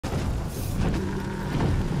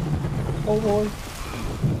Oh boy.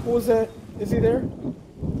 What was that? Is he there?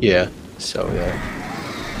 Yeah. So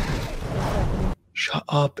yeah. Shut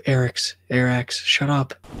up, Eric's. Shut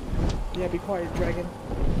up. Yeah, be quiet, dragon.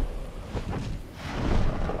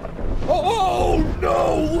 Oh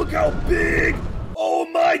no! Look how big! Oh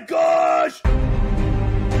my gosh!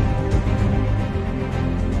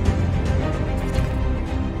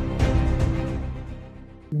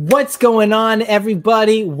 What's going on,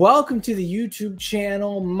 everybody? Welcome to the YouTube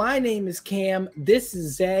channel. My name is Cam. This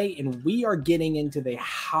is Zay, and we are getting into the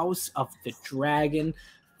House of the Dragon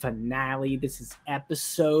finale. This is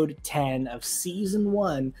episode 10 of season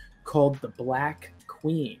 1, called The Black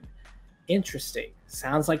Queen. Interesting.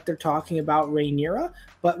 Sounds like they're talking about Rhaenyra,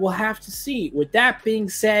 but we'll have to see. With that being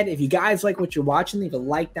said, if you guys like what you're watching, leave a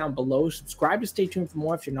like down below. Subscribe to stay tuned for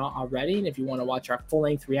more if you're not already. And if you want to watch our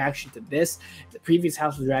full-length reaction to this, the previous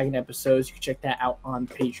House of the Dragon episodes, you can check that out on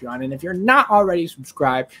Patreon. And if you're not already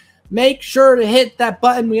subscribed, make sure to hit that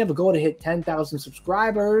button. We have a goal to hit 10,000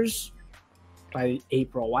 subscribers by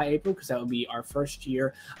April. Why April? Because that would be our first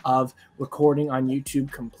year of recording on YouTube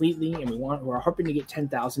completely, and we're hoping to get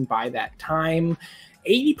 10,000 by that time.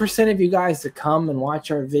 80% of you guys that come and watch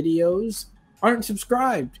our videos aren't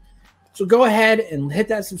subscribed, so go ahead and hit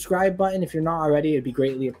that subscribe button if you're not already. It'd be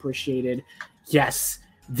greatly appreciated. Yes,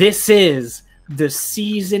 this is the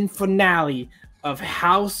season finale of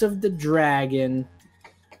House of the Dragon.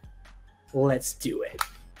 Let's do it.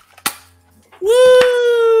 Woo!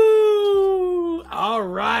 All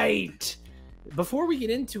right. Before we get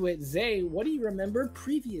into it, Zay, what do you remember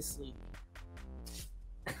previously?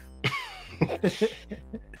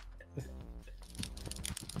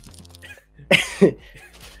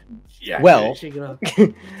 Yeah, well,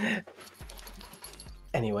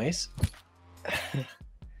 anyways.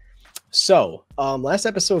 So, last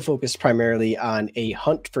episode focused primarily on a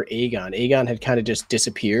hunt for Aegon. Aegon had kind of just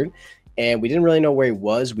disappeared, and we didn't really know where he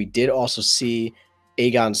was. We did also see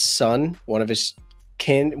Aegon's son, one of his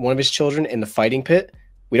children, in the fighting pit.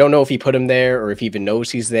 We don't know if he put him there or if he even knows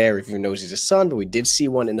he's there, or if he even knows he's his son, but we did see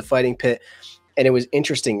one in the fighting pit, and it was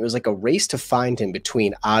interesting. It was like a race to find him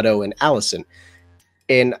between Otto and Alicent.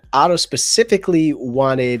 And Otto specifically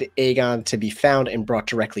wanted Aegon to be found and brought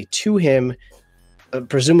directly to him,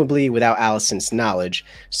 presumably without Alicent's knowledge.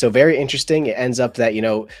 So very interesting. It ends up that,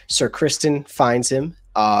 Sir Criston finds him,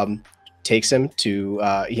 takes him to,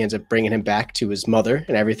 he ends up bringing him back to his mother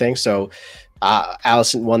and everything. So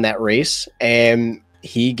Alicent won that race, and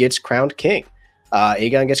he gets crowned king.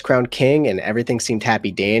 Aegon gets crowned king, and everything seemed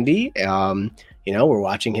happy dandy. We're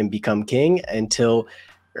watching him become king until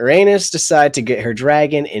Rhaenys decided to get her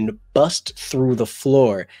dragon and bust through the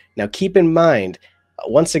floor. Now, keep in mind,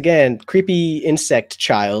 once again, creepy insect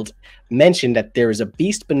child mentioned that there is a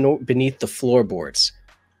beast beneath the floorboards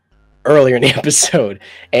earlier in the episode,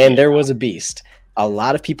 and there was a beast. A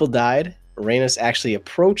lot of people died. Rhaenys actually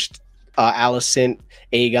approached Alicent,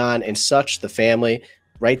 Aegon, and such, the family,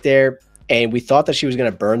 right there, and we thought that she was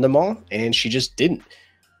going to burn them all, and she just didn't.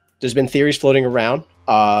 There's been theories floating around.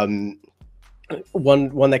 One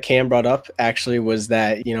that Cam brought up actually was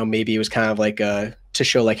that, maybe it was kind of like to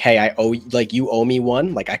show like, hey, you owe me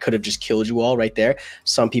one. Like, I could have just killed you all right there.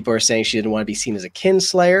 Some people are saying she didn't want to be seen as a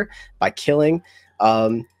kinslayer by killing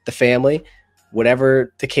the family.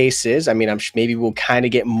 Whatever the case is, I mean, maybe we'll kind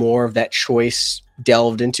of get more of that choice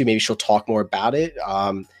delved into. Maybe she'll talk more about it.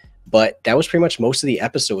 But that was pretty much most of the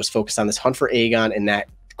episode was focused on this hunt for Aegon and that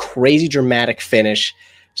crazy dramatic finish.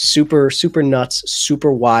 Super, super nuts,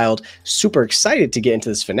 super wild, super excited to get into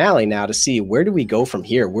this finale now to see where do we go from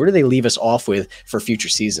here? Where do they leave us off with for future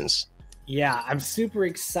seasons? Yeah, I'm super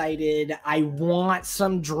excited. I want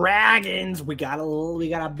some dragons. We got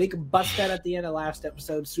a big bust out at the end of last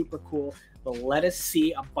episode. Super cool. But let us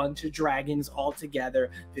see a bunch of dragons all together.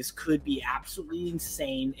 This could be absolutely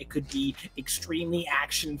insane. It could be extremely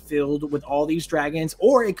action filled with all these dragons,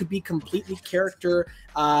 or it could be completely character,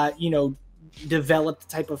 developed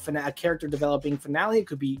type of character developing finale. It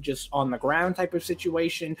could be just on the ground type of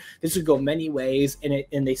situation. This would go many ways,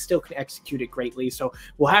 and they still can execute it greatly. So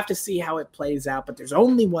we'll have to see how it plays out, but there's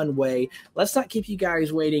only one way. Let's not keep you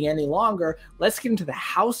guys waiting any longer. Let's get into the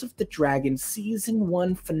House of the Dragon season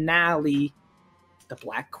 1 finale, The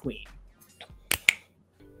Black Queen.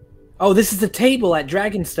 Oh, this is the table at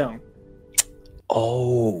Dragonstone.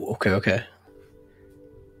 Oh, okay.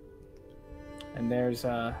 And there's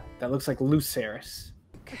that looks like Lucerys.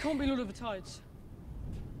 I can't be Lord of the Tides.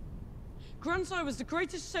 Grandsire was the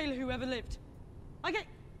greatest sailor who ever lived. I get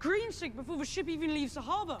green sick before the ship even leaves the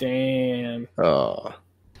harbor. Damn. Oh.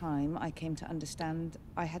 Time I came to understand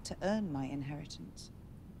I had to earn my inheritance.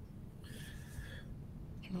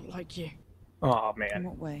 I'm not like you. Oh In man.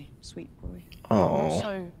 what way, sweet boy? Oh,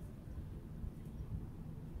 So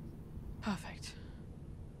perfect.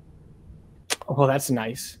 Well, that's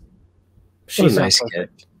nice. what a She's not nice kid.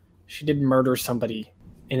 perfect. She did murder somebody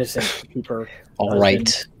innocent to keep her All husband.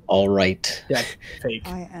 right, all right. Yeah, fake.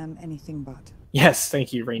 I am anything but. Yes,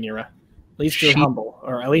 thank you, Rhaenyra. At least you're She- humble,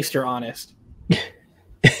 or at least you're honest.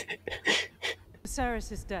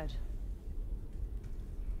 Viserys is dead.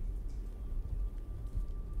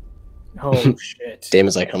 Oh shit.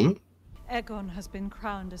 Damon's like, Aegon has been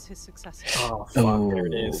crowned as his successor. Oh fuck, there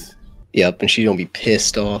it is. Yep, and she's gonna be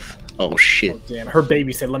pissed off. Oh shit. Oh, damn, her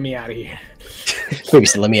baby said, "Let me out of here." Baby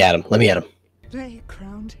said, let me at him. Let me at him. They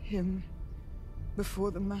crowned him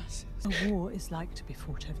before the masses. A war is like to be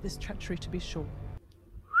fought over this treachery, to be sure.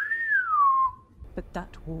 But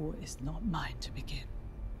that war is not mine to begin.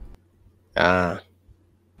 Ah,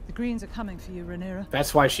 The Greens are coming for you, Rhaenyra,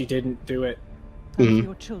 That's why she didn't do it. and Mhm. for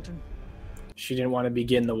your children. She didn't want to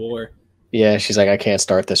begin the war. yeah. She's like, I can't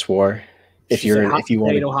start this war. If She you're, said, if you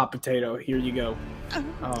want. hot potato, here you go.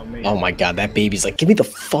 Oh man. Oh my god, that baby's like, get me the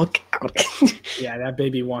fuck out. Yeah, that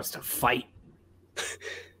baby wants to fight.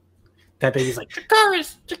 That baby's like,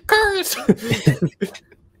 Dracarys, Dracarys.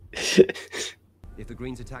 If the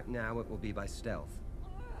Greens attack now, it will be by stealth,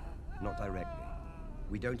 not directly.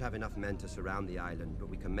 We don't have enough men to surround the island, but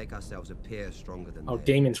we can make ourselves appear stronger than Oh, they.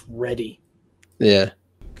 Damon's ready. Yeah.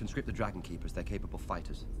 Conscript the Dragon Keepers, they're capable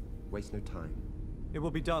fighters. Waste no time. It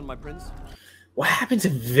will be done, my prince. What happens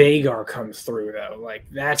if Vhagar comes through though? Like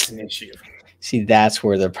that's an issue. See, that's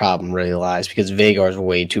where the problem really lies because Vhagar's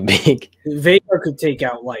way too big. Vhagar could take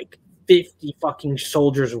out like 50 fucking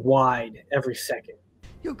soldiers wide every second.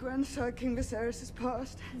 Your grandsire, King Viserys, has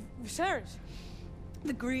passed. Viserys?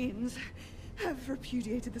 The Greens have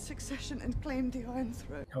repudiated the succession and claimed the Iron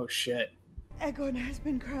Throne. Oh shit. Aegon has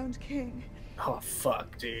been crowned king. Oh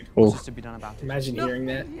fuck, dude. Oh, What's to be done about it? Imagine hearing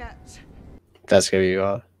that. Nothing yet. that's gonna be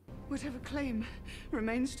Whatever claim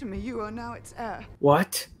remains to me, you are now its heir.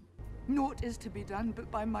 What? Naught is to be done but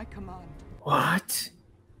by my command. What?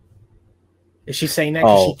 Is she saying that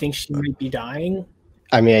because Oh. she thinks she might be dying?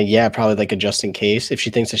 I mean, yeah, probably like a just in case. If she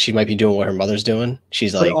thinks that she might be doing what her mother's doing,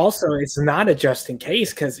 she's But like, also, it's not a just in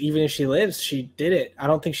case because even if she lives, she did it. I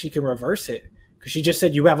don't think she can reverse it because she just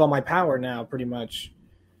said, "You have all my power now," pretty much.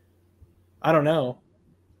 I don't know.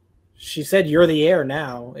 She said, "You're the heir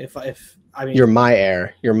now." If I mean, you're my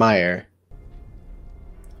heir. You're my heir.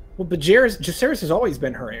 well, but Jacaerys has always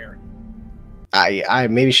been her heir. I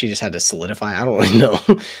maybe she just had to solidify. I don't really know.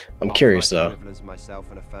 I'm I'll curious fight though. equivalents myself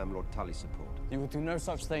and a firm Lord Tully support. You will do no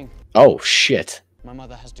such thing. Oh shit. My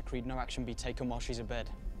mother has decreed no action be taken while she's abed.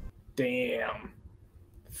 Damn.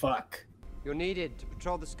 Fuck. You're needed to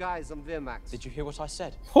patrol the skies on Virmax. Did you hear what I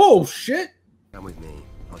said? Oh shit. Come with me.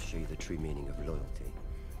 I'll show you the true meaning of loyalty.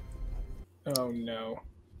 Oh no.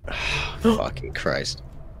 Fucking Christ.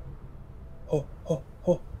 Oh.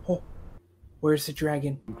 Where's the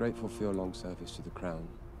dragon? I'm grateful for your long service to the crown.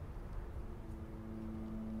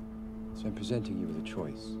 So I'm presenting you with a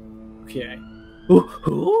choice. Okay.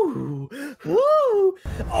 Ooh.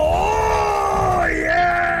 Oh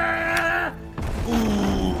yeah.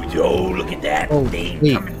 Ooh, yo, look at that thing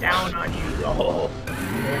wait. coming down on you. Oh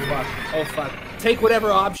fuck. Oh fuck. Take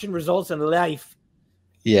whatever option results in life.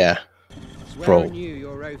 Yeah. Swear Bro. on you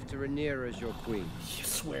your oath to Rhaenyra as your queen, You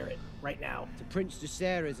swear it right now. to Prince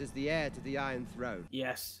Jacaerys as the heir to the Iron Throne.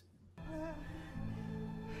 Yes.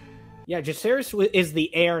 Yeah, Jacaerys is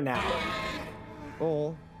the heir now,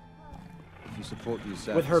 Or, if you support the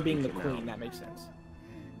usurper, with her being the speak it queen. now, That makes sense.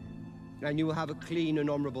 and you will have a clean and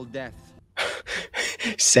honorable death.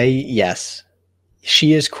 Say yes.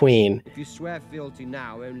 She is queen. If you swear fealty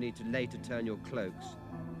now, only to later turn your cloaks,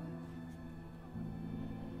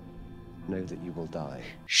 Know that you will die.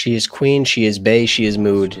 She is queen. She is bae. She is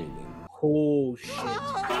mood. Screaming. Oh shit.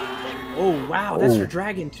 Oh wow, that's her Oh.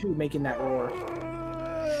 dragon too, making that roar.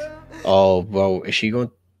 Oh, bro. Is she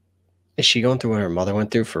going? Is she going through what her mother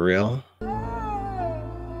went through for real? But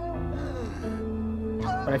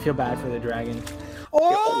I feel bad for the dragon.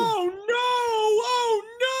 Oh no!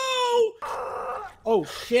 Oh no! Oh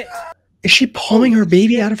shit! Is she palming her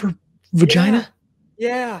baby out of her vagina?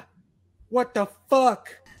 Yeah. What the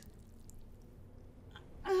fuck?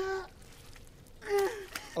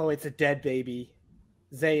 Oh, it's a dead baby.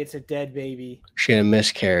 Zay, it's a dead baby. She had a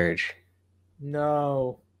miscarriage.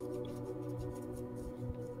 No.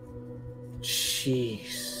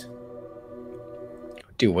 Jeez.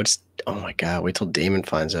 Dude, what's... Oh my god, wait till Damon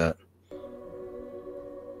finds out.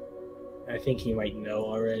 I think he might know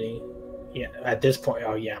already. Yeah, at this point,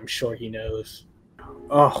 oh yeah, I'm sure he knows.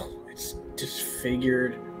 Oh, it's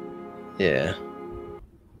disfigured. Yeah.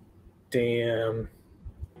 Damn.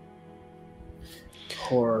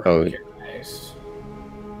 Poor guys.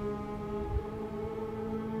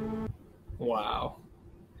 Wow.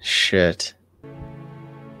 Shit.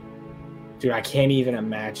 Dude, I can't even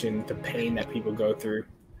imagine the pain that people go through.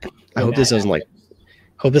 I hope this doesn't like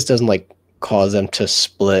cause them to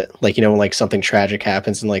split. Like, you know, when like something tragic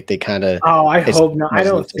happens and like they kind of. Oh, I hope not. I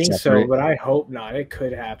don't think so, separate. but I hope not. It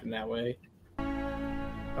could happen that way.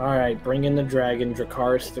 All right, bring in the dragon,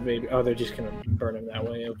 Dracarys the baby. Oh, they're just gonna burn him that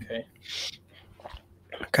way. Okay.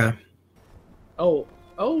 Okay. Oh,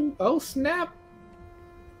 snap!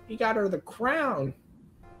 He got her the crown.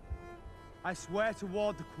 I swear to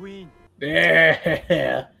ward the queen.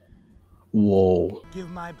 Yeah. Whoa. Give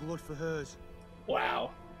my blood for hers.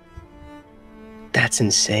 Wow. That's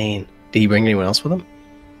insane. Did he bring anyone else with him?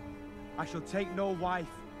 I shall take no wife.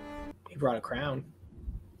 He brought a crown.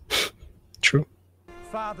 True.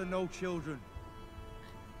 Father no children.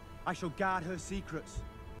 I shall guard her secrets.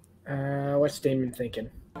 What's Damon thinking?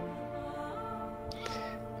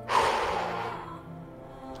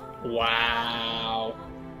 Wow.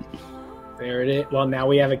 There it is. Well, now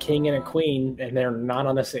we have a king and a queen, and they're not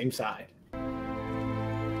on the same side.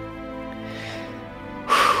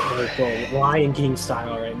 We're Lion King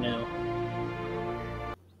style right now.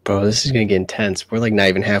 Bro, this is gonna get intense. We're like not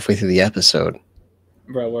even halfway through the episode.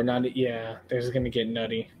 Bro, we're not. Yeah, this is gonna get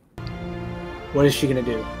nutty. What is she gonna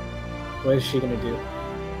do? What is she gonna do?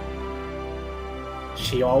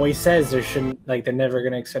 She always says there shouldn't, like, they're never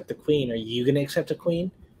gonna accept the queen. Are you gonna accept a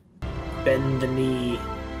queen? Bend the knee.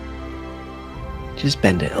 Just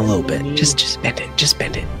bend it a little bit. Just bend it. Just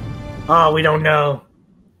bend it. Oh, we don't know.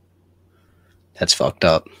 That's fucked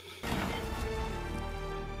up.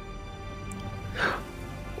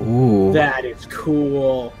 Ooh. That is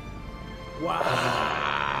cool.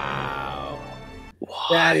 Wow. What?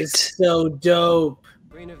 That is so dope.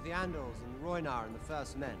 Queen of the Andals and Rhoynar and the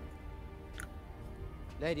First Men.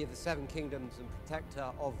 Lady of the Seven Kingdoms and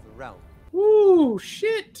protector of the realm. Woo,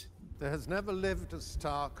 shit. There has never lived a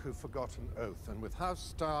Stark who forgot an oath, and with House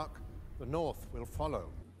Stark, the North will follow.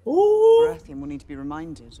 Ooh. Baratheon will need to be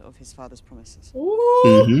reminded of his father's promises.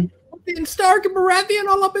 Ooh. Getting Stark and Baratheon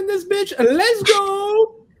all up in this bitch. Let's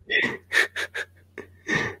go.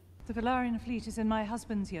 The Velaryon fleet is in my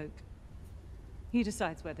husband's yoke. He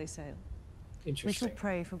decides where they sail. We shall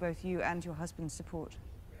pray for both you and your husband's support.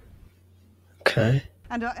 Okay.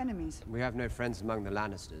 And our enemies. We have no friends among the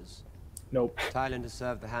Lannisters. Nope. Tyland has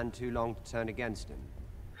served the hand too long to turn against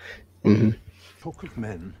him. Talk of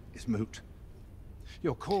men is moot.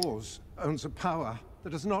 Your cause owns a power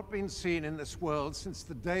that has not been seen in this world since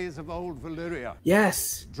the days of old Valyria.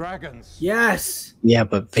 Yes. Dragons. Yes. Yeah,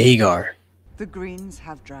 but Vhagar. The Greens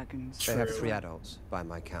have dragons. They have 3 adults, by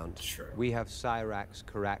my count. True. We have Cyrax,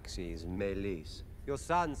 Caraxes, and Meleys. Your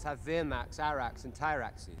sons have Virmax, Arax, and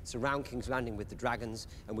Tyraxes. Surround King's Landing with the dragons,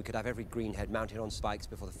 and we could have every greenhead mounted on spikes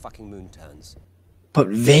before the fucking moon turns. But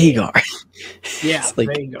Vhagar. Yeah, like,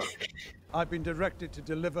 Vhagar. I've been directed to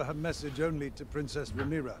deliver her message only to Princess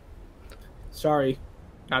Rhaenyra. Sorry.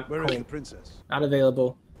 Not Where is queen. the princess? Not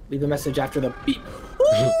available. Leave a message after the beep.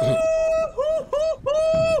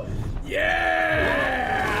 Yeah!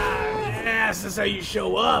 Yes, that's how you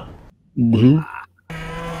show up. Oh,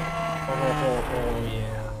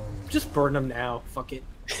 yeah. Just burn them now. Fuck it.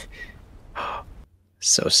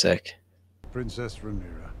 So sick. Princess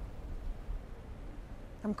Rhaenyra.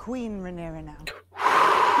 I'm Queen Rhaenyra now.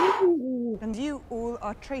 And you all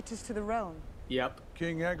are traitors to the realm. Yep.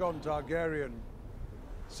 King Aegon Targaryen,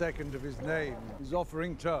 second of his name, is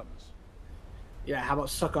offering terms. Yeah, how about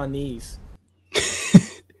suck on these?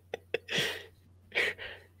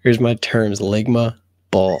 Here's my terms. Ligma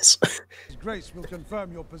balls. His Grace will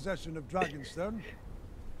confirm your possession of Dragonstone.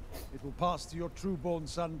 It will pass to your true-born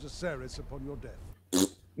son Jacaerys upon your death.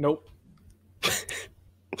 Nope.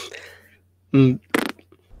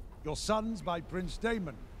 Your sons by Prince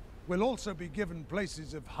Daemon will also be given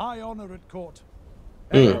places of high honor at court.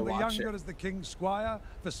 Aegon the Younger as the king's squire,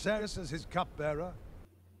 Viserys as his cupbearer.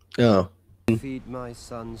 Oh. Feed my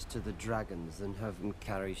sons to the dragons and have them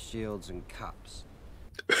carry shields and cups.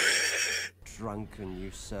 Drunken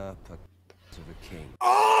usurper of a king.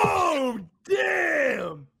 Oh,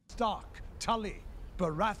 damn! Stark, Tully,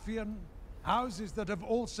 Baratheon, houses that have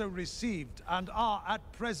also received and are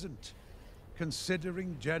at present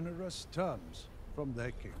considering generous terms from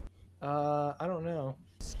their king. I don't know.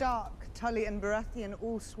 Stark, Tully, and Baratheon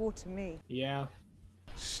all swore to me. Yeah.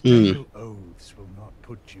 Stale oaths will not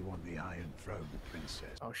put you on the Iron Throne,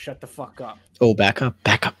 princess. Oh, shut the fuck up. Oh, back up.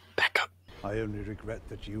 Back up. Back up. I only regret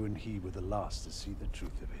that you and he were the last to see the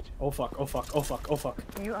truth of it. Oh fuck, oh fuck, oh fuck, oh fuck.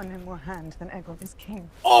 You are no more hand than Aegon is king.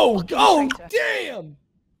 Oh, oh, Traitor. damn!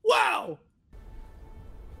 Wow!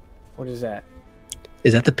 What is that?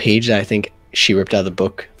 Is that the page that I think she ripped out of the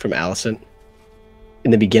book from Alicent? In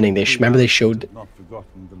the beginning, remember they showed... Not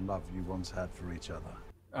forgotten the love you once had for each other.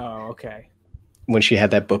 Oh, okay. When she had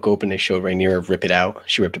that book open, they showed Rhaenyra rip it out.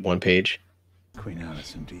 She ripped up one page. Queen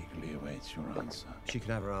Alicent eagerly awaits your answer. She can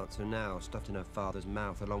have her answer now, stuffed in her father's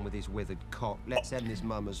mouth along with his withered cock. Let's end this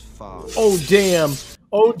mummer's farce. Oh, damn.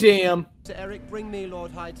 Oh, damn. Sir Eric, bring me Lord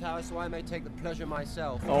Hightower so I may take the pleasure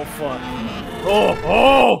myself. Oh, fuck. Oh,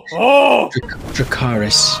 oh, oh!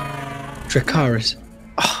 Dracarys. Dracarys.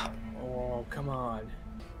 Oh. Oh, come on.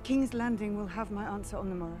 King's Landing will have my answer on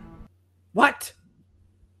the morrow. What?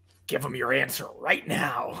 Give him your answer right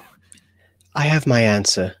now. I have my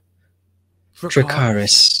answer.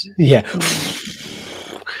 Dracarys. Yeah.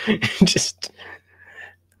 Just...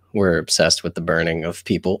 We're obsessed with the burning of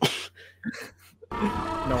people.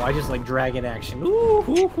 No, I just like dragon action. Ooh,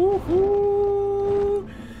 ooh, ooh, ooh.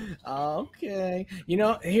 Okay. You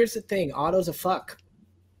know, here's the thing. Otto's a fuck.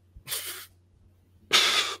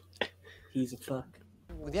 He's a fuck.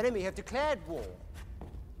 Well, the enemy have declared war.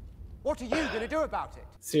 What are you going to do about it?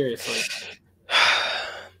 Seriously.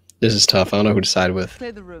 This is tough. I don't know who to side with.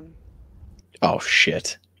 Clear the room. Oh,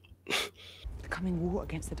 shit. The coming war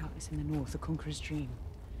against the darkness in the north, the conqueror's dream.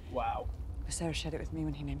 Wow. Viserys shared it with me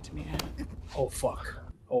when he named me heir. Oh, fuck.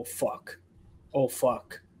 Oh, fuck. Oh,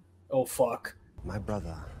 fuck. Oh, fuck. My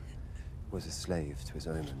brother was a slave to his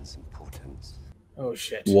omens and portents. Oh,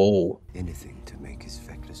 shit. Whoa. Anything to make his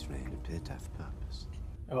feckless reign appear to have purpose.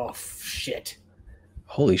 Oh, shit.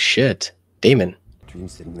 Holy shit. Daemon.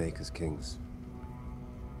 Dreams didn't make us kings.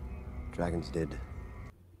 Dragons did.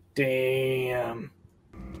 Damn.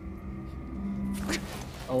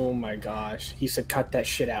 Oh my gosh. He said cut that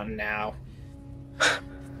shit out now.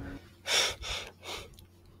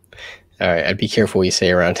 Alright, I'd be careful what you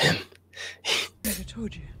say around him. Never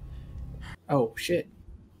told you. Oh, shit.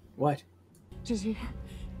 What? Did he?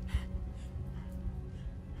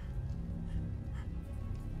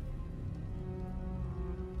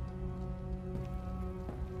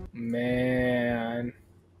 Man.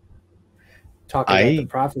 Talking about the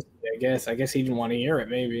prophecy, I guess. I guess he didn't want to hear it,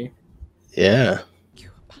 maybe. Yeah. You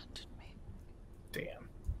abandoned me Damn.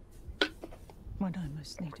 when I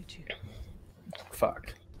most needed you.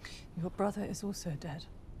 Fuck. Your brother is also dead.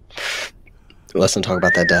 Let's not talk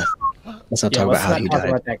about that death. Let's not talk about how he died.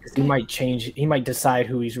 About that, because he might change. He might decide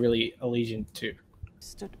who he's really allegiant to.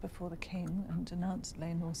 Stood before the king and denounced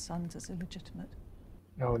Laenor's sons as illegitimate.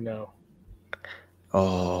 Oh no.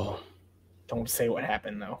 Oh. Don't say what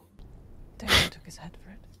happened though. Daemon took his head for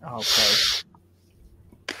it.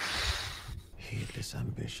 Okay. Heedless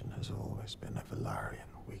ambition has always been a Velaryon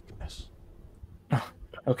weakness.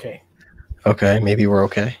 Okay. Okay, maybe we're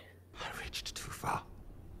okay. I reached too far.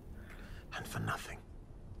 And for nothing.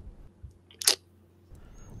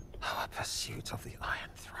 Our pursuit of the Iron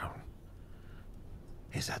Throne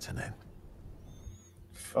is at an end.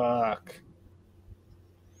 Fuck.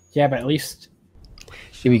 Yeah, but at least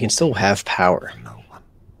we can still have power. No one.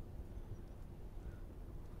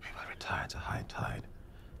 We will retire to high tide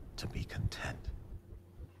to be content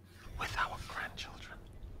with our grandchildren.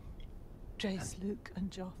 Jace, Luke,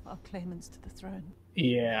 and Joff are claimants to the throne.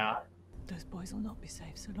 yeah. Those boys will not be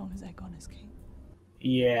safe so long as Aegon is king.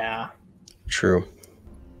 Yeah. True.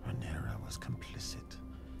 Rhaenyra was complicit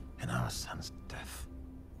in our son's death.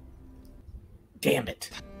 Damn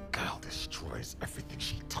it. That girl destroys everything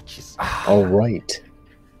she touches. All right.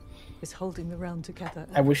 Is holding the realm together.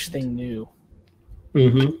 I wish they knew.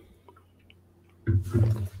 Mm-hmm.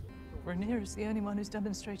 Rhaenyra is the only one who's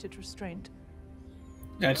demonstrated restraint.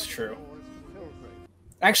 That's true.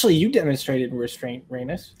 Actually, you demonstrated restraint,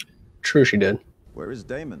 Rhaenys. True, she did. Where is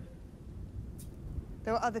Daemon?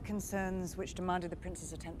 There were other concerns which demanded the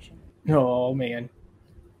prince's attention. Oh man.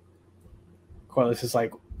 Corlys is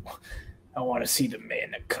like, I want to see the man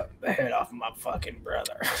that cut the head off my fucking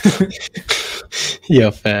brother. Yeah,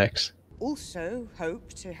 facts. Also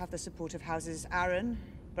hope to have the support of houses Arryn,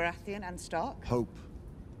 Baratheon, and Stark. Hope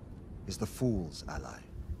is the fool's ally.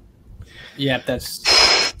 Yeah, that's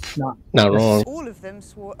not wrong. All of them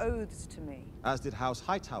swore oaths to me. As did House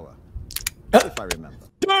Hightower, if I remember.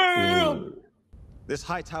 Damn! This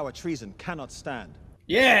Hightower treason cannot stand.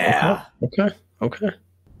 Yeah! Okay. Okay.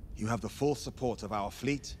 You have the full support of our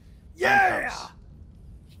fleet. Yeah!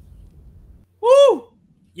 Woo!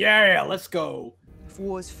 Yeah, let's go. If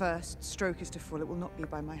war's first stroke is to fall, it will not be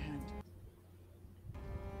by my hand.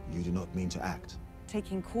 You do not mean to act.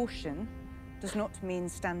 Taking caution does not mean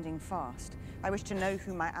standing fast. I wish to know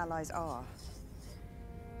who my allies are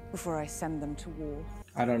before I send them to war.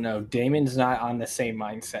 I don't know. Damon's not on the same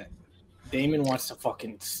mindset. Damon wants to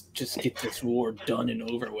fucking just get this war done and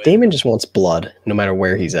over with. Damon just wants blood, no matter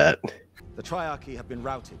where he's at. The Triarchy have been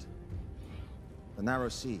routed. The Narrow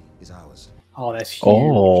Sea is ours. Oh, that's huge.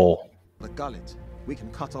 Oh. The Gullet. We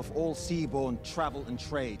can cut off all seaborne travel and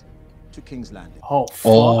trade to King's Landing. Oh,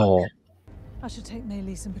 fuck. Oh. I should take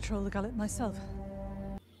Maylis and patrol the gullet myself.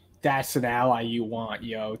 That's an ally you want,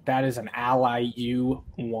 yo. That is an ally you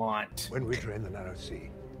want. When we drain the Narrow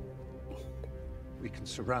Sea, we can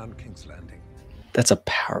surround King's Landing. That's a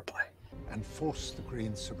power play. And force the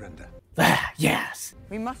Green's surrender. Yes.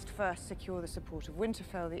 We must first secure the support of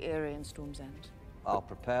Winterfell, the Eyrie, and Storm's End. I'll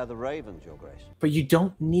prepare the ravens, Your Grace. But you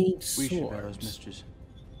don't need We should swords. bear those messages.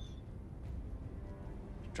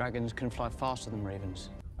 Dragons can fly faster than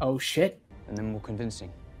ravens. Oh shit. And then more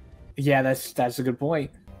convincing. Yeah, that's a good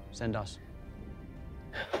point. Send us.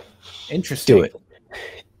 Interesting. Do it.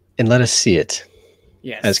 And let us see it.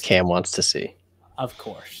 Yes. As Cam wants to see. Of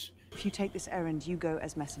course. If you take this errand, you go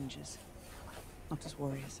as messengers, not as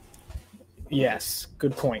warriors. Yes,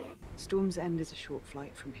 good point. Storm's End is a short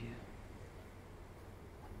flight from here.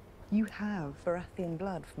 You have Baratheon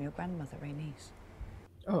blood from your grandmother, Rhaenys.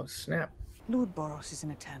 Oh, snap. Lord Boros is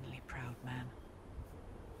an eternally proud man.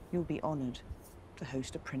 You'll be honored to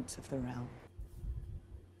host a prince of the realm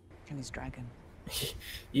and his dragon.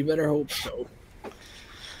 You better hope so.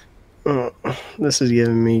 This is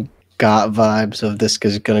giving me got vibes of this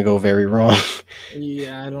is gonna go very wrong.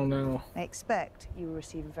 Yeah, I don't know. I expect you will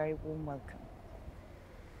receive a very warm welcome.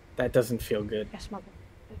 That doesn't feel good. Yes, Mother.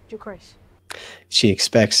 Your Grace. She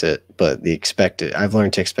expects it, but the expected. I've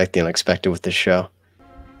learned to expect the unexpected with this show.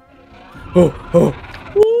 Oh, oh.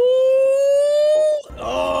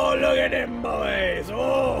 Oh, look at them boys.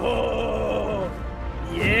 Oh,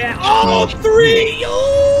 yeah. All three.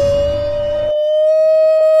 Oh,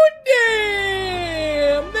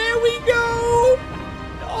 damn. There we go.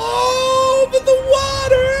 Over the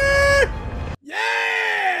water.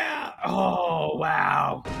 Yeah. Oh,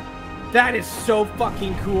 wow. That is so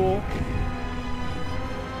fucking cool.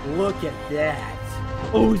 Look at that.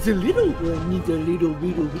 Oh, it's a little one. He's a little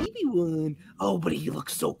baby one. Oh, but he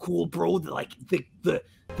looks so cool, bro. The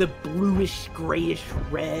bluish, grayish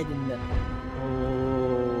red and the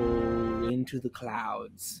into the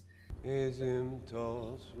clouds.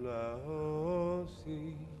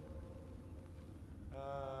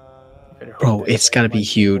 Bro, it's gotta be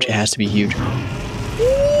huge. It has to be huge.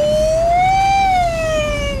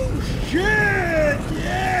 Shit!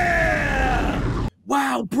 Yeah!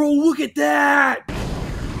 Wow, bro, look at that!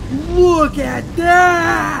 Look at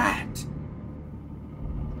that!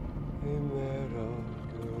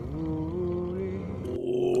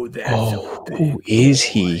 Oh, that's who is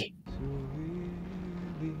he?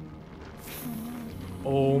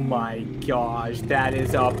 Oh my gosh, that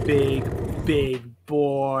is a big, big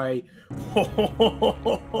boy. Oh,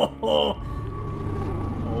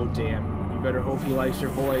 damn. You better hope he likes your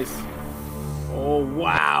voice. Oh,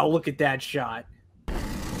 wow. Look at that shot.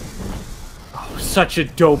 Oh, such a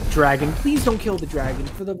dope dragon. Please don't kill the dragon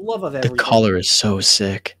for the love of everything. The color is so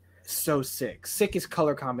sick. So sick. Sickest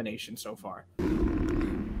color combination so far.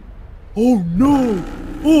 Oh, no.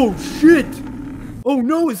 Oh, shit. Oh,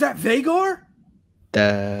 no. Is that Vhagar?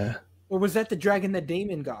 Or was that the dragon that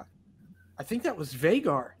Daemon got? I think that was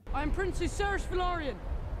Vhagar. I am Prince Lucerys Velaryon.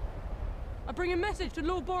 I bring a message to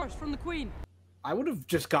Lord Boros from the Queen. I would have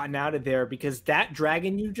just gotten out of there because that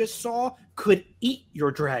dragon you just saw could eat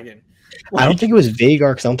your dragon. I don't think it was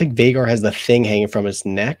Vhagar because I don't think Vhagar has the thing hanging from his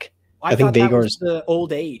neck. I think Vhagar's the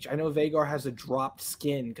old age. I know Vhagar has a dropped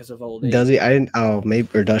skin because of old age. Does he? I didn't. Oh, maybe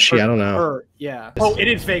or does she? I don't know. Yeah. Oh, it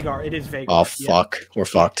is Vhagar. It is Vhagar. Oh fuck, yeah. We're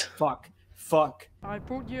fucked. Fuck. I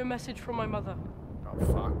brought you a message from my mother. Oh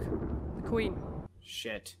fuck. The Queen.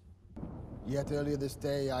 Shit. Yet earlier this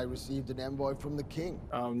day, I received an envoy from the king.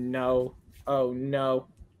 Oh no. Oh no.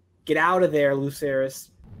 Get out of there, Lucerys.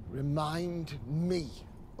 Remind me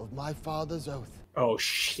of my father's oath. Oh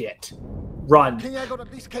shit. Run. King Aegon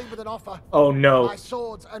at least came with an offer. Oh no. My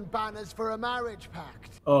swords and banners for a marriage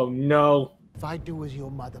pact. Oh no. If I do as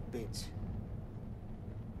your mother bids,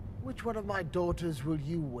 which one of my daughters will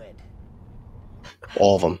you wed?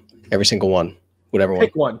 All of them. Every single one. Whatever one.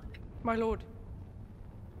 Pick one. My lord,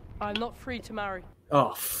 I'm not free to marry.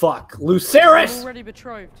 Oh, fuck. Lucerys! I'm already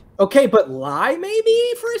betrothed. Okay, but lie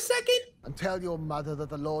maybe for a second? And tell your mother that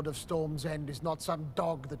the Lord of Storm's End is not some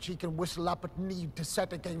dog that she can whistle up at need to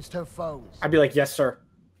set against her foes. I'd be like, yes, sir.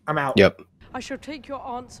 I'm out. Yep. I shall take your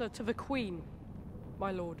answer to the Queen,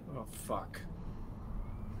 my lord. Oh, fuck.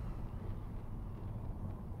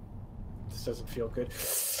 This doesn't feel good.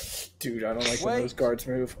 Dude, I don't like when those guards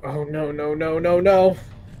move. Oh, no, no, no, no, no.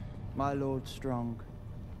 My lord strong.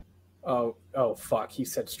 Oh, fuck. He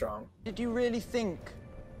said strong. Did you really think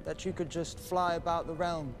that you could just fly about the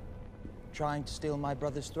realm, trying to steal my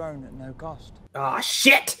brother's throne at no cost? Ah,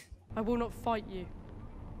 shit! I will not fight you.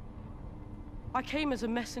 I came as a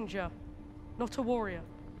messenger, not a warrior.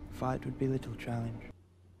 Fight would be little challenge.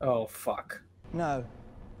 Oh, fuck. No.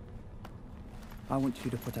 I want you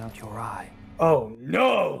to put out your eye. Oh,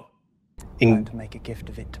 no! I'm going to make a gift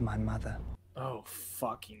of it to my mother. Oh,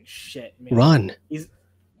 fucking shit, man. Run.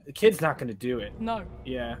 The kid's not gonna do it. No.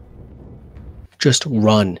 Yeah. Just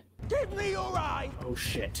run. Give me your eye! Oh,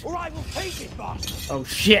 shit. Or I will take it, boss! Oh,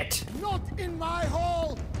 shit! Not in my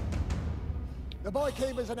hall! The boy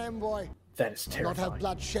came as an envoy. That is terrifying. Not have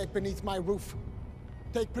blood shed beneath my roof.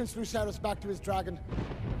 Take Prince Lucerys back to his dragon.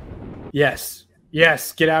 Yes.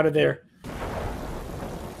 Yes, get out of there.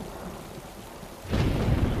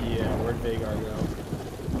 Yeah, where'd Vagar go?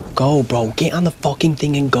 Go, bro. Get on the fucking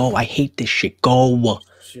thing and go. I hate this shit. Go.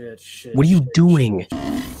 Shit. What are you doing?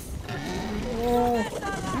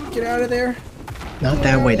 Oh, get out of there. Not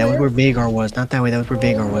that way. That was where Vagar was. Not that way. That was where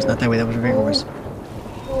Vagar was. Not that way. That was where Vagar was.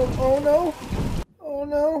 Oh no. Oh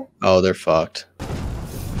no. Oh, they're fucked.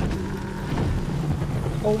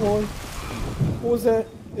 Oh boy. What was that?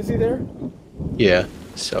 Is he there? Yeah.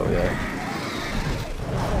 So, yeah.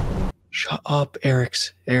 Shut up,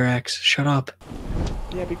 Arax. Shut up.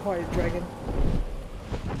 Yeah, be quiet, dragon.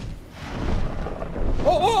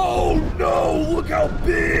 Oh no! Look how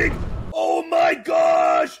big! Oh my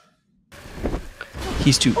gosh!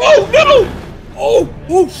 He's too. Oh no! Oh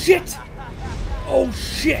shit! Oh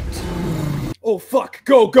shit! Oh fuck!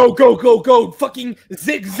 Go! Fucking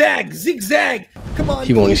zigzag! Come on!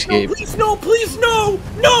 He won't please, escape. No, please no! Please no!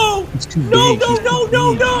 No! It's too No! big. No!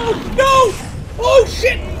 Oh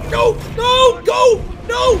shit! No! Go!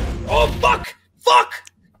 No! Oh fuck!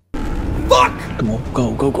 Come on,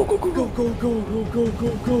 go. Go!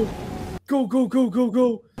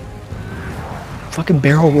 Fucking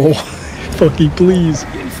barrel roll. Fucking please.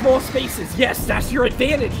 In small spaces. Yes, that's your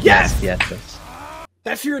advantage. Yes.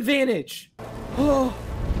 That's your advantage. Oh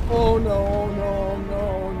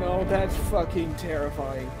no. That's fucking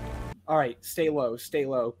terrifying. All right, stay low.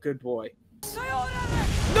 Good boy.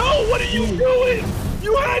 No, what are you doing?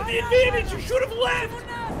 You had the advantage. You should have left.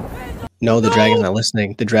 No, the dragon's not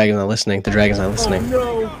listening. The dragon's not listening.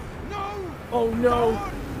 Oh no.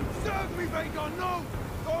 Serve me, Vagar, no!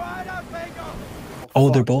 Go right up, Vagar!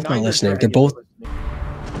 Oh, they're both not listening. They're both.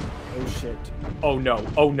 Oh shit. Oh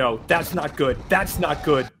no. That's not good.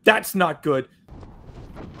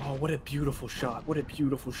 Oh, what a beautiful shot.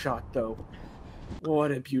 Though.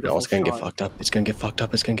 What a beautiful No, it's gonna shot. get fucked up. It's gonna get fucked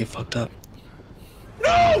up.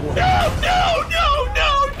 No!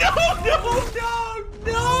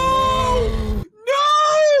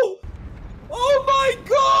 Oh my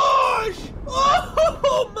gosh!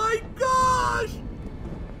 Oh my gosh!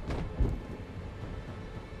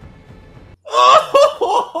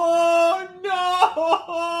 Oh no!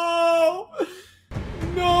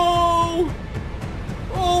 No!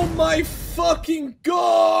 Oh my fucking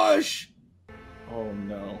gosh! Oh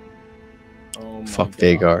no. Oh my Fuck God.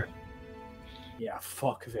 Vagar. Yeah,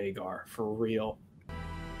 fuck Vagar, for real.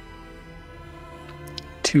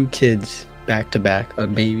 2 kids back to back, a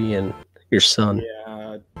baby and your son.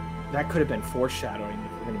 Yeah, that could have been foreshadowing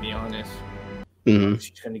if we're gonna be honest.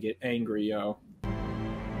 She's gonna get angry, yo.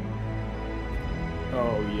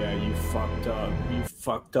 Oh yeah, you fucked up,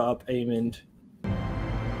 Aemond.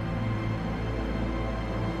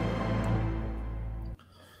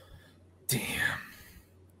 Damn.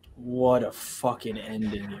 What a fucking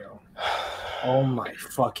ending, yo. Oh my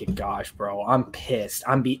fucking gosh, bro. I'm pissed.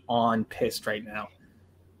 I'm beyond pissed right now.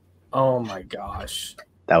 Oh my gosh.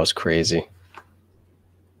 That was crazy.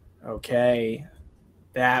 Okay.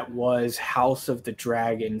 That was House of the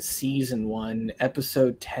Dragon, Season 1,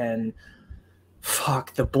 Episode 10.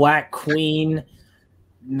 Fuck, the Black Queen.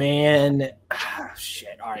 Man.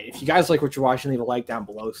 Shit. All right. If you guys like what you're watching, leave a like down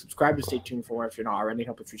below. Subscribe to stay tuned for more if you're not already.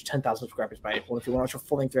 Help us reach 10,000 subscribers by April. If you want to watch a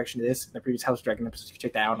full-length reaction to this and the previous House of Dragon episodes, you can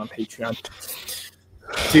check that out on Patreon.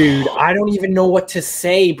 Dude, I don't even know what to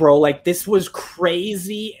say, bro. Like, this was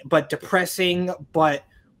crazy, but depressing, but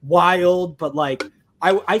wild. But, like,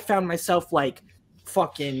 I found myself, like,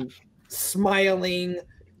 fucking smiling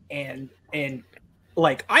and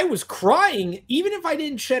like, I was crying. Even if I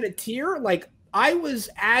didn't shed a tear, like, I was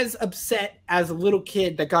as upset as a little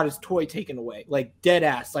kid that got his toy taken away. Like, dead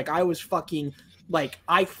ass. Like, I was fucking, like,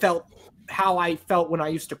 I felt how I felt when I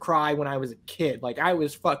used to cry when I was a kid. Like, I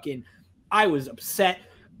was upset.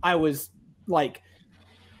 I was like,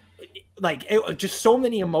 like it, just so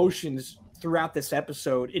many emotions throughout this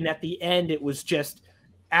episode, and at the end it was just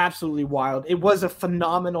absolutely wild. It was a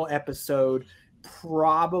phenomenal episode,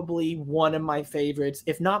 probably one of my favorites.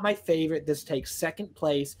 If not my favorite, this takes second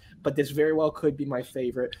place, but this very well could be my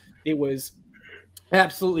favorite. It was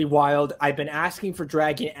absolutely wild. I've been asking for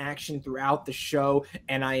dragon action throughout the show,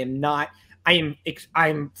 and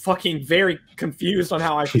I'm fucking very confused on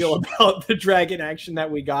how I feel about the dragon action that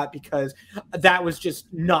we got, because that was just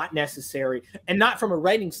not necessary. And not from a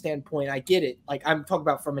writing standpoint, I get it. Like, I'm talking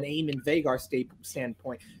about from an Aemon Vhagar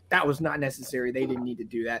standpoint. That was not necessary. They didn't need to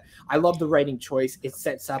do that. I love the writing choice. It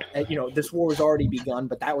sets up, you know, this war has already begun,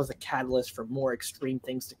 but that was a catalyst for more extreme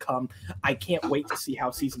things to come. I can't wait to see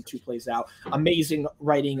how season 2 plays out. Amazing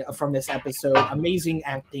writing from this episode. Amazing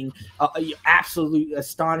acting. Absolute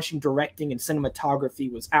astonishing directing, and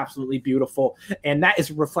cinematography was absolutely beautiful. And that is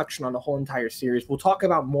a reflection on the whole entire series. We'll talk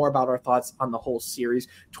about more about our thoughts on the whole series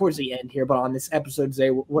towards the end here, but on this episode, Zay,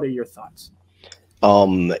 what are your thoughts?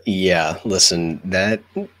 Yeah, listen,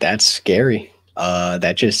 that's scary.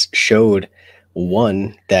 That just showed,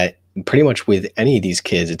 one, that pretty much with any of these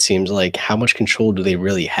kids, it seems like, how much control do they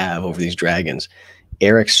really have over these dragons?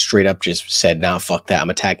 Eric straight up just said, nah, fuck that, I'm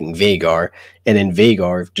attacking Vhagar. And then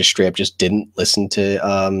Vhagar just straight up just didn't listen to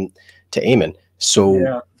Aemon. So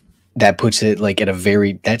yeah, that puts it like at a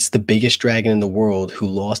very, that's the biggest dragon in the world who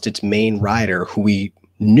lost its main rider, who we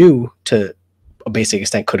knew to a basic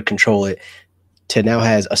extent could control it, to now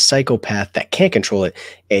has a psychopath that can't control it.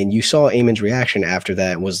 And you saw Aemon's reaction after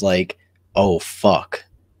that was like, oh fuck.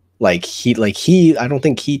 I think he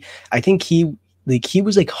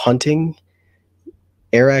was like hunting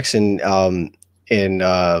Arax and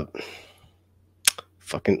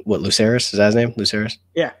fucking what, Lucerys? Is that his name? Lucerys?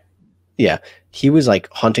 Yeah. Yeah. He was like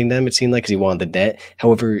hunting them, it seemed like, because he wanted the debt.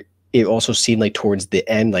 However, it also seemed like towards the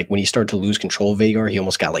end, like when he started to lose control of Vhagar, he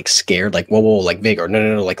almost got like scared, like, whoa, like Vhagar,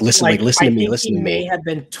 no, like listen, listen to me, listen to me. He may have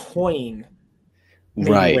been toying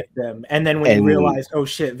with them, and then when he realized, oh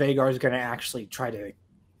shit, Vhagar is going to actually try to,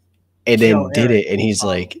 and then did it, and he's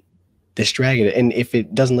like, this dragon, and if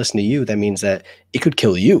it doesn't listen to you, that means that it could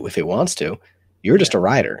kill you if it wants to. You're just a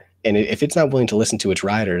rider. And if it's not willing to listen to its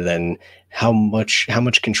rider, then how much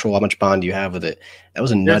control, how much bond do you have with it? That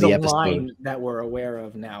was a nutty episode. Line that we're aware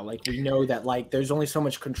of now. Like, we know that, like, there's only so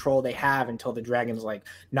much control they have until the dragon's like,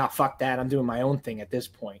 nah, fuck that, I'm doing my own thing at this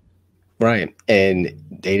point. Right. And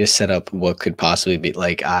they just set up what could possibly be,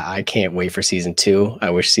 like, I can't wait for season 2.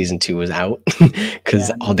 I wish season 2 was out,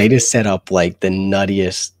 because they just set up like the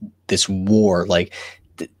nuttiest, this war, like,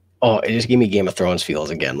 it just gave me Game of Thrones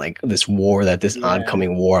feels again, like this war, this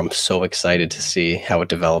oncoming war. I'm so excited to see how it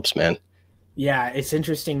develops, man. Yeah, it's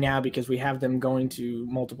interesting now because we have them going to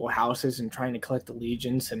multiple houses and trying to collect the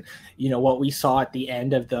legions. And, you know, what we saw at the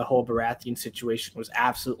end of the whole Baratheon situation was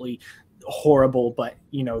absolutely horrible. But,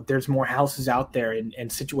 you know, there's more houses out there,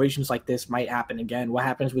 and situations like this might happen again. What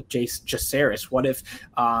happens with Jacaerys? What if,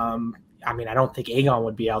 I mean, I don't think Aegon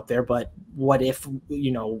would be out there, but what if,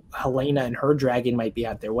 you know, Helena and her dragon might be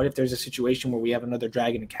out there? What if there's a situation where we have another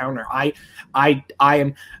dragon encounter? I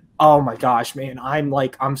am, oh my gosh, man.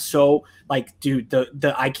 I'm so like, dude,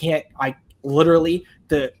 I literally,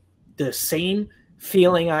 the same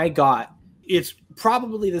feeling I got, it's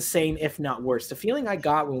probably the same, if not worse. The feeling I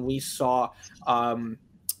got when we saw,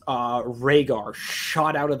 Rhaegar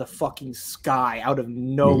shot out of the fucking sky, out of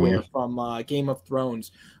nowhere, from Game of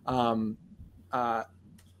Thrones. No,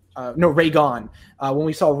 Rhaegon. When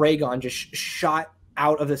we saw Rhaegon just shot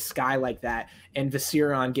out of the sky like that, and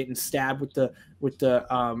Viserion getting stabbed with the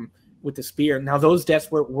spear. Now those deaths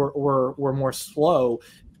were more slow.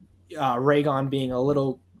 Rhaegon being a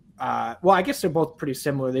little. Well, I guess they're both pretty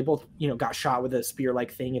similar. They both, you know, got shot with a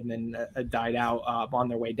spear-like thing and then died out on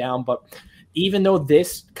their way down. But even though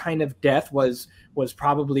this kind of death was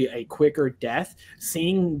probably a quicker death,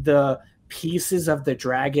 seeing the pieces of the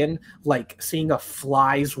dragon, like seeing a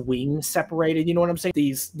fly's wing separated, you know what I'm saying?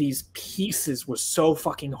 These pieces was so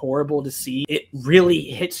fucking horrible to see. It really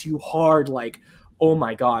hits you hard, like, oh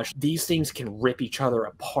my gosh, these things can rip each other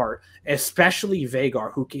apart, especially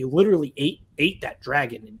Vhagar, who literally ate that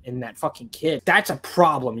dragon and that fucking kid. That's a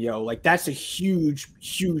problem, yo. Like, that's a huge,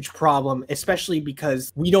 huge problem, especially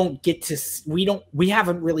because we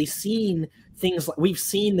haven't really seen things like, we've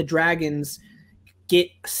seen the dragons get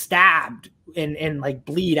stabbed and like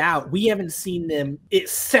bleed out. We haven't seen them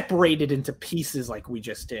separated into pieces like we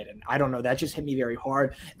just did. And I don't know, that just hit me very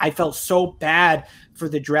hard. I felt so bad for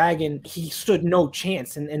the dragon. He stood no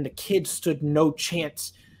chance, and the kid stood no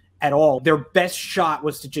chance at all. Their best shot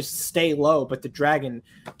was to just stay low, but the dragon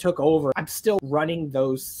took over. I'm still running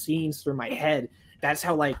those scenes through my head, that's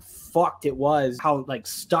how like fucked it was, how like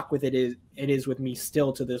stuck with it is with me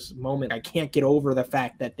still to this moment. I can't get over the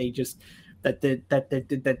fact that they just that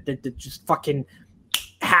just fucking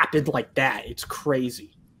happened like that. It's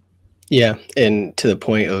crazy. Yeah, and to the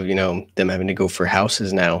point of, you know, them having to go for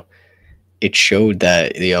houses now, it showed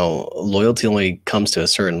that, you know, loyalty only comes to a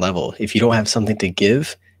certain level. If you don't have something to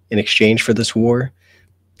give in exchange for this war,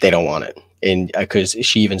 they don't want it. And because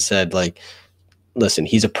she even said, like, listen,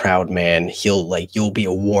 he's a proud man. You'll be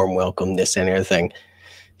a warm welcome, this and everything.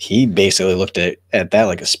 He basically looked at that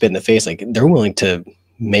like a spit in the face. Like, they're willing to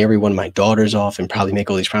marry one of my daughters off and probably make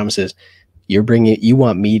all these promises. You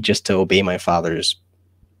want me just to obey my father's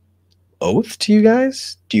oath to you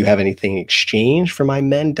guys? Do you have anything in exchange for my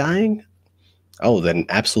men dying? Oh, then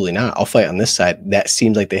absolutely not. I'll fight on this side. That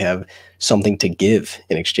seems like they have something to give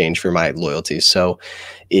in exchange for my loyalty. So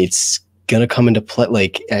it's going to come into play.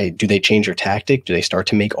 Like, do they change their tactic? Do they start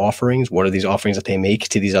to make offerings? What are these offerings that they make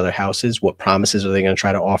to these other houses? What promises are they going to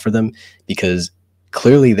try to offer them? Because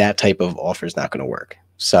clearly that type of offer is not going to work.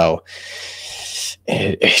 So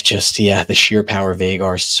it just, yeah, the sheer power of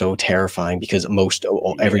Vhagar is so terrifying because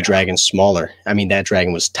every dragon's smaller. I mean, that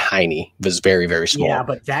dragon was tiny. It was very, very small. Yeah,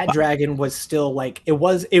 but that dragon was still like, it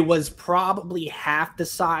was probably half the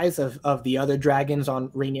size of the other dragons on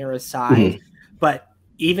Rhaenyra's side. But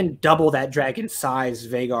even double that dragon's size,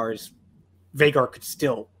 Vhagar could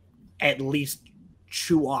still at least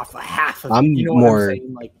chew off a half of it. You know what I'm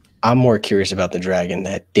saying? Like, I'm more curious about the dragon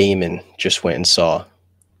that Daemon just went and saw.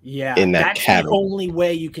 Yeah, in that that's cavern. the only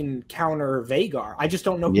way you can counter Vhagar. I just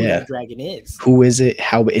don't know who that dragon is. Who is it?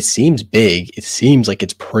 How it seems big. It seems like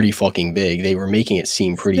it's pretty fucking big. They were making it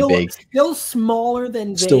seem pretty big. Still smaller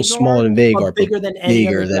than Vhagar. Still smaller than Vhagar, but bigger than any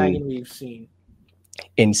other dragon we've seen.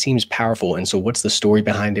 And seems powerful. And so, what's the story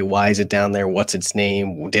behind it? Why is it down there? What's its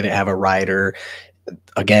name? Did it have a rider?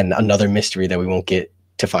 Again, another mystery that we won't get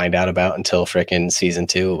to find out about until frickin' season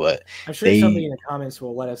 2. But I'm sure somebody in the comments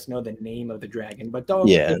will let us know the name of the dragon. But don't,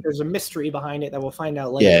 if there's a mystery behind it that we'll find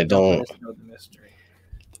out later. Yeah, don't let us know the mystery.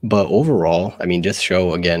 But overall, I mean, this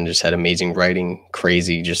show again just had amazing writing,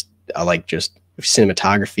 crazy, just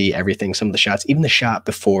cinematography, everything. Some of the shots, even the shot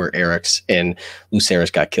before Eryx and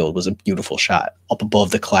Lucerys got killed, was a beautiful shot. Up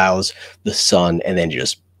above the clouds, the sun, and then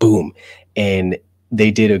just boom. And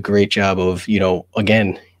they did a great job of, you know,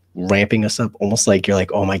 again, ramping us up, almost like you're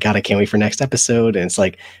like, oh my god, I can't wait for next episode. And it's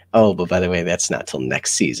like, oh, but by the way, that's not till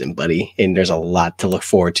next season, buddy. And there's a lot to look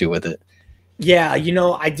forward to with it. Yeah, you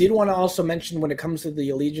know, I did want to also mention when it comes to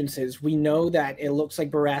the allegiances, we know that it looks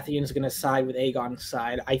like Baratheon's going to side with Aegon's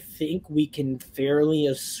side. I think we can fairly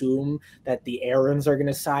assume that the Arryns are going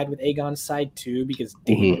to side with Aegon's side too, because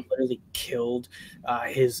Daemon literally killed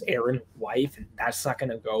his Arryn wife, and that's not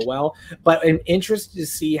going to go well. But I'm interested to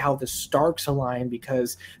see how the Starks align,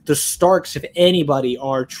 because the Starks, if anybody,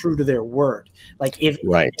 are true to their word. Like, and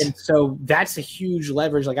so that's a huge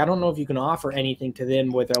leverage. Like, I don't know if you can offer anything to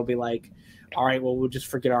them where they'll be like, all right, well, we'll just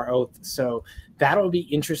forget our oath. So that'll be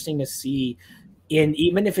interesting to see. And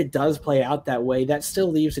even if it does play out that way, that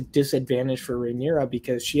still leaves a disadvantage for Rhaenyra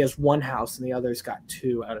because she has one house and the other's got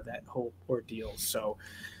 2 out of that whole ordeal. So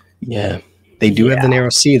yeah, they do have the Narrow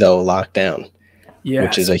Sea though locked down,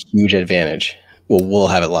 which is a huge advantage. Well, we'll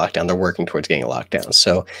have it locked down. They're working towards getting it locked down.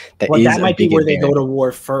 So that might be where they go to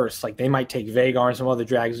war first. Like, they might take Vhagar and some other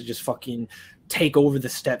dragons and just fucking take over the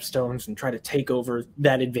Stepstones and try to take over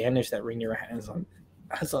that advantage that Rhaenyra has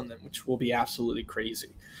on them, which will be absolutely crazy.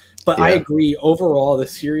 But I agree. Overall, the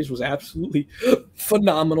series was absolutely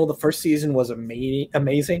phenomenal. The first season was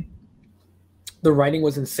amazing. The writing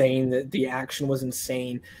was insane. The action was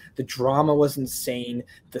insane. The drama was insane.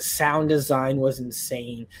 The sound design was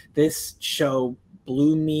insane. This show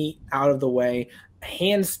blew me out of the way.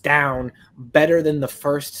 Hands down, better than the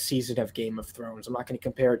first season of Game of Thrones. I'm not going to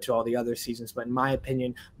compare it to all the other seasons, but in my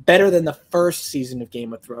opinion, better than the first season of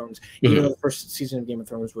Game of Thrones. Even though the first season of Game of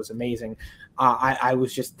Thrones was amazing,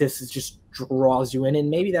 this is just draws you in, and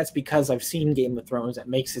maybe that's because I've seen Game of Thrones that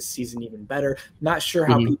makes this season even better. Not sure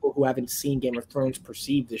how people who haven't seen Game of Thrones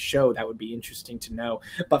perceive the show. That would be interesting to know.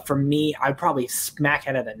 But for me, I'd probably smack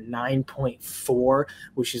it at a 9.4,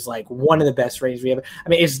 which is like one of the best ratings we have. I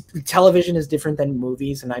mean, television is different than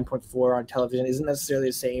movies. A 9.4 on television isn't necessarily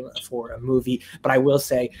the same for a movie, but I will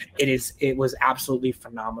say it was absolutely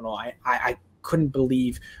phenomenal. I couldn't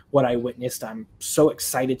believe what I witnessed. I'm so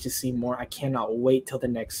excited to see more. I cannot wait till the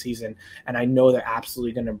next season, and I know they're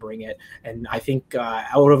absolutely going to bring it. And I think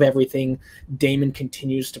out of everything, Daemon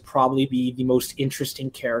continues to probably be the most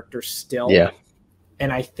interesting character still. Yeah,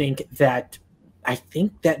 and I think that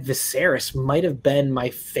Viserys might have been my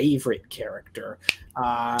favorite character.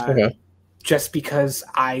 just because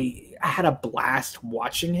I had a blast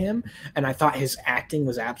watching him, and I thought his acting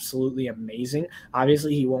was absolutely amazing.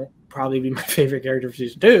 Obviously, he won't probably be my favorite character for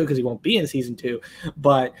season 2 because he won't be in season 2,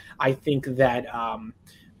 but I think that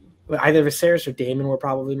either Viserys or Daemon were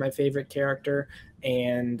probably my favorite character,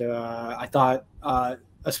 and I thought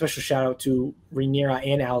a special shout out to Rhaenyra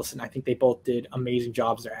and Allison. I think they both did amazing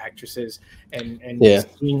jobs. They're actresses, and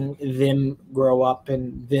seeing them grow up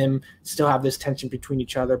and them still have this tension between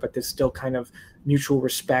each other, but there's still kind of mutual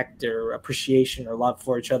respect or appreciation or love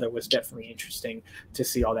for each other was definitely interesting to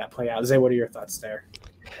see all that play out. Zay, what are your thoughts there?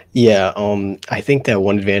 Yeah, I think that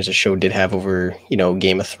one advantage the show did have over,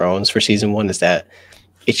 Game of Thrones for season 1 is that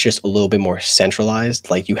it's just a little bit more centralized.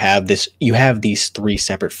 Like you have these 3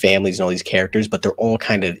 separate families and all these characters, but they're all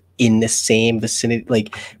kind of in the same vicinity,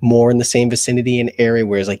 like more in the same vicinity and area.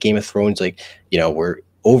 Whereas like Game of Thrones, like, we're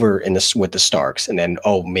over in this with the Starks, and then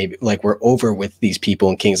maybe like we're over with these people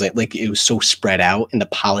in King's Landing. Like it was so spread out, and the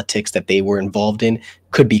politics that they were involved in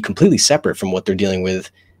could be completely separate from what they're dealing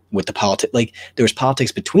with the politics. Like there was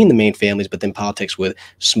politics between the main families, but then politics with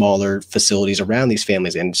smaller facilities around these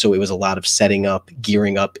families. And so it was a lot of setting up,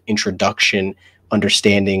 gearing up, introduction,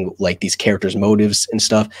 understanding like these characters' motives and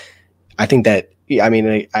stuff. I think that,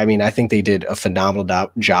 I think they did a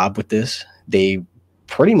phenomenal job with this. They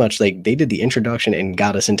pretty much like they did the introduction and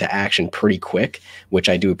got us into action pretty quick, which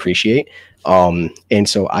I do appreciate. And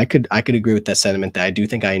so I could agree with that sentiment that I do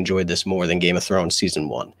think I enjoyed this more than Game of Thrones season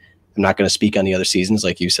 1. I'm not going to speak on the other seasons,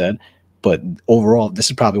 like you said, but overall, this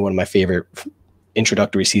is probably one of my favorite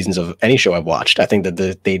introductory seasons of any show I've watched. I think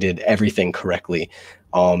that they did everything correctly.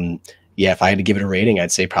 Yeah, if I had to give it a rating,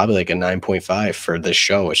 I'd say probably like a 9.5 for this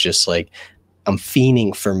show. It's just like I'm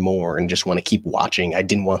fiending for more and just want to keep watching. I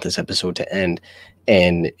didn't want this episode to end,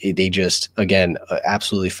 and they just, again,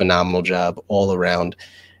 absolutely phenomenal job all around.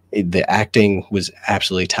 The acting was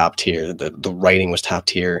absolutely top tier. The writing was top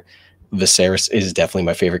tier. Viserys is definitely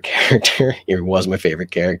my favorite character. He was my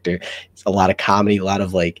favorite character. It's a lot of comedy, a lot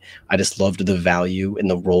of like, I just loved the value in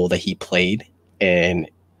the role that he played,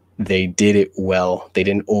 and they did it well. They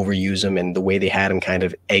didn't overuse him, and the way they had him kind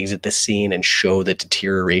of exit the scene and show the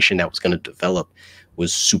deterioration that was going to develop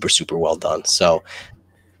was super, super well done. So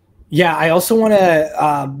yeah, I also want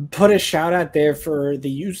to put a shout out there for the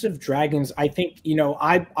use of dragons. I think,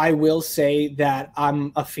 I will say that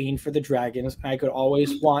I'm a fiend for the dragons. I could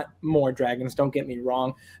always want more dragons, don't get me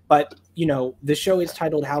wrong. But, the show is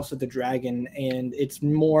titled House of the Dragon, and it's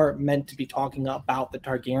more meant to be talking about the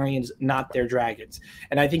Targaryens, not their dragons.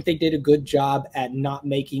 And I think they did a good job at not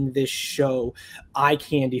making this show eye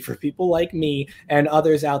candy for people like me and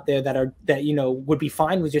others out there that would be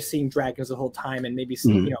fine with just seeing dragons the whole time, and maybe,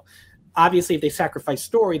 obviously, if they sacrifice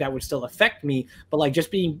story, that would still affect me. But like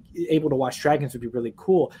just being able to watch dragons would be really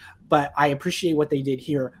cool. But I appreciate what they did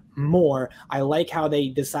here more. I like how they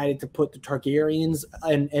decided to put the Targaryens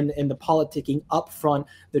and the politicking up front.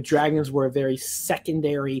 The dragons were a very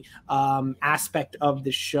secondary aspect of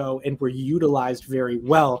the show and were utilized very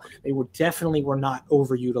well. They definitely were not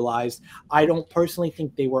overutilized. I don't personally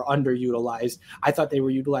think they were underutilized. I thought they were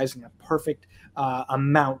utilizing a perfect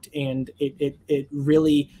amount, and it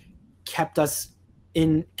really kept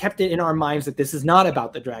it in our minds that this is not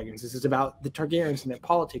about the dragons. This is about the Targaryens and their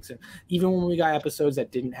politics. And even when we got episodes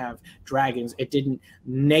that didn't have dragons, it didn't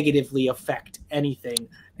negatively affect anything.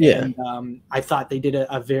 Yeah. And I thought they did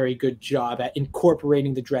a very good job at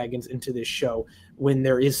incorporating the dragons into this show when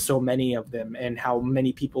there is so many of them and how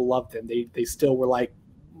many people love them. They still were like,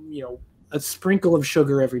 a sprinkle of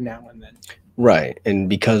sugar every now and then. Right. And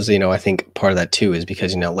because, I think part of that too is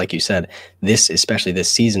because, like you said, especially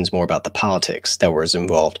this season's more about the politics that was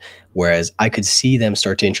involved. Whereas I could see them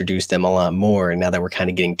start to introduce them a lot more. And now that we're kind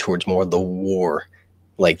of getting towards more of the war,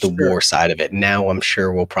 like the war side of it. Now I'm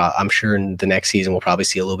sure in the next season, we'll probably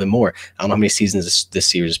see a little bit more. I don't know how many seasons this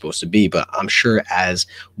series is supposed to be, but I'm sure as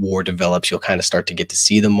war develops, you'll kind of start to get to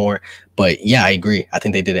see them more. But yeah, I agree. I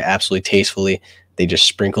think they did it absolutely tastefully. They just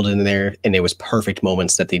sprinkled it in there, and it was perfect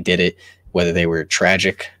moments that they did it, whether they were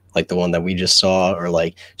tragic, like the one that we just saw, or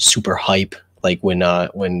like super hype, like when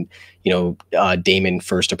Daemon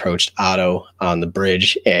first approached Otto on the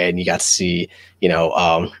bridge, and you got to see,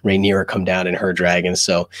 Rhaenyra come down in her dragon.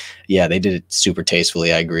 So yeah, they did it super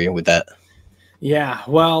tastefully. I agree with that. Yeah,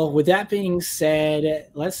 well, with that being said,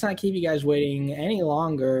 let's not keep you guys waiting any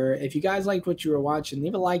longer. If you guys liked what you were watching,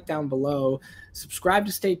 leave a like down below. Subscribe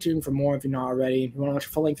to stay tuned for more if you're not already. If you want to watch a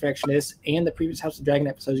full-length reaction to this and the previous House of Dragon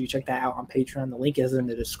episodes, you can check that out on Patreon. The link is in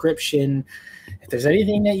the description. If there's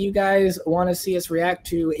anything that you guys want to see us react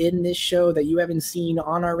to in this show that you haven't seen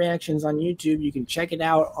on our reactions on YouTube, you can check it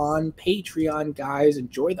out on Patreon, guys.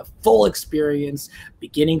 Enjoy the full experience,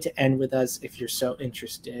 beginning to end with us if you're so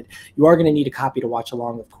interested. You are going to need a copy to watch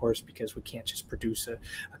along, of course, because we can't just produce a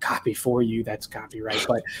copy for you. That's copyright.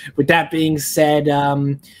 But with that being said,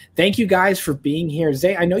 thank you guys for being here.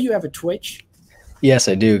 Zay, I know you have a Twitch. Yes,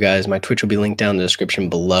 I do, guys. My Twitch will be linked down in the description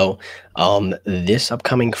below. This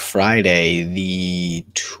upcoming Friday, the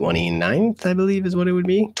 29th, I believe is what it would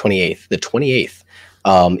be. 28th. The 28th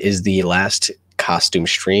is the last costume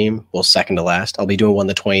stream. Well, second to last. I'll be doing one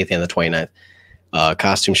the 20th and the 29th.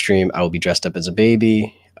 Costume stream. I will be dressed up as a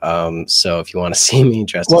baby. So if you want to see me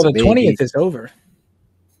dressed as a baby. Well, the 20th is over.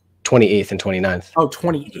 28th and 29th. Oh,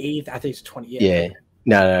 28th. I think it's 28th. Yeah.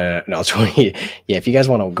 No, 20. Yeah, if you guys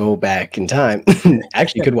want to go back in time,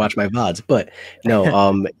 actually you could watch my VODs, but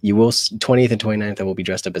no, you will 20th and 29th I will be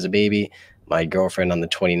dressed up as a baby. My girlfriend on the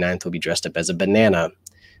 29th will be dressed up as a banana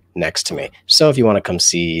next to me. So if you want to come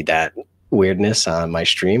see that weirdness on my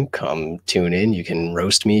stream, come tune in. You can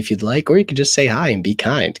roast me if you'd like, or you can just say hi and be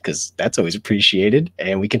kind, because that's always appreciated,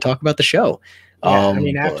 and we can talk about the show. Yeah, I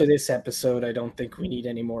mean, after this episode, I don't think we need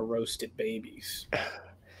any more roasted babies.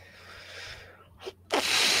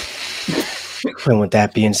 And with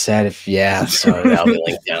that being said, so that'll be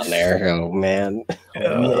linked down there. Oh man,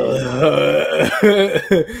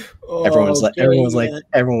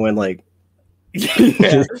 everyone like.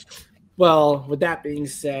 Yeah. Well, with that being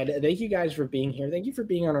said, thank you guys for being here. Thank you for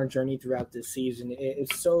being on our journey throughout this season.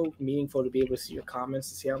 It's so meaningful to be able to see your comments,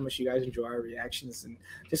 to see how much you guys enjoy our reactions, and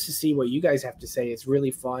just to see what you guys have to say. It's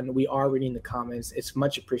really fun. We are reading the comments. It's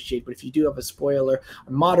much appreciated. But if you do have a spoiler,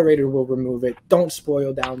 our moderator will remove it. Don't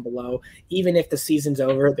spoil down below. Even if the season's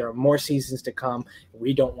over, there are more seasons to come.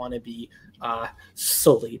 We don't want to be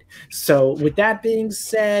sullied. So with that being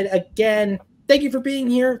said, again, thank you for being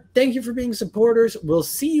here. Thank you for being supporters. We'll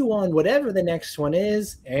see you on whatever the next one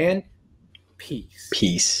is, and peace.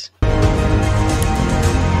 Peace.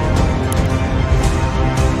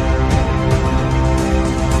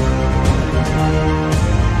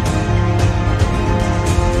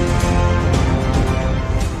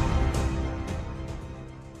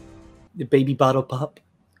 The baby bottle pop.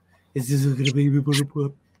 Is this a baby bottle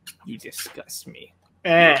pop? You disgust me.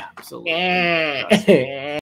 Absolutely disgust me.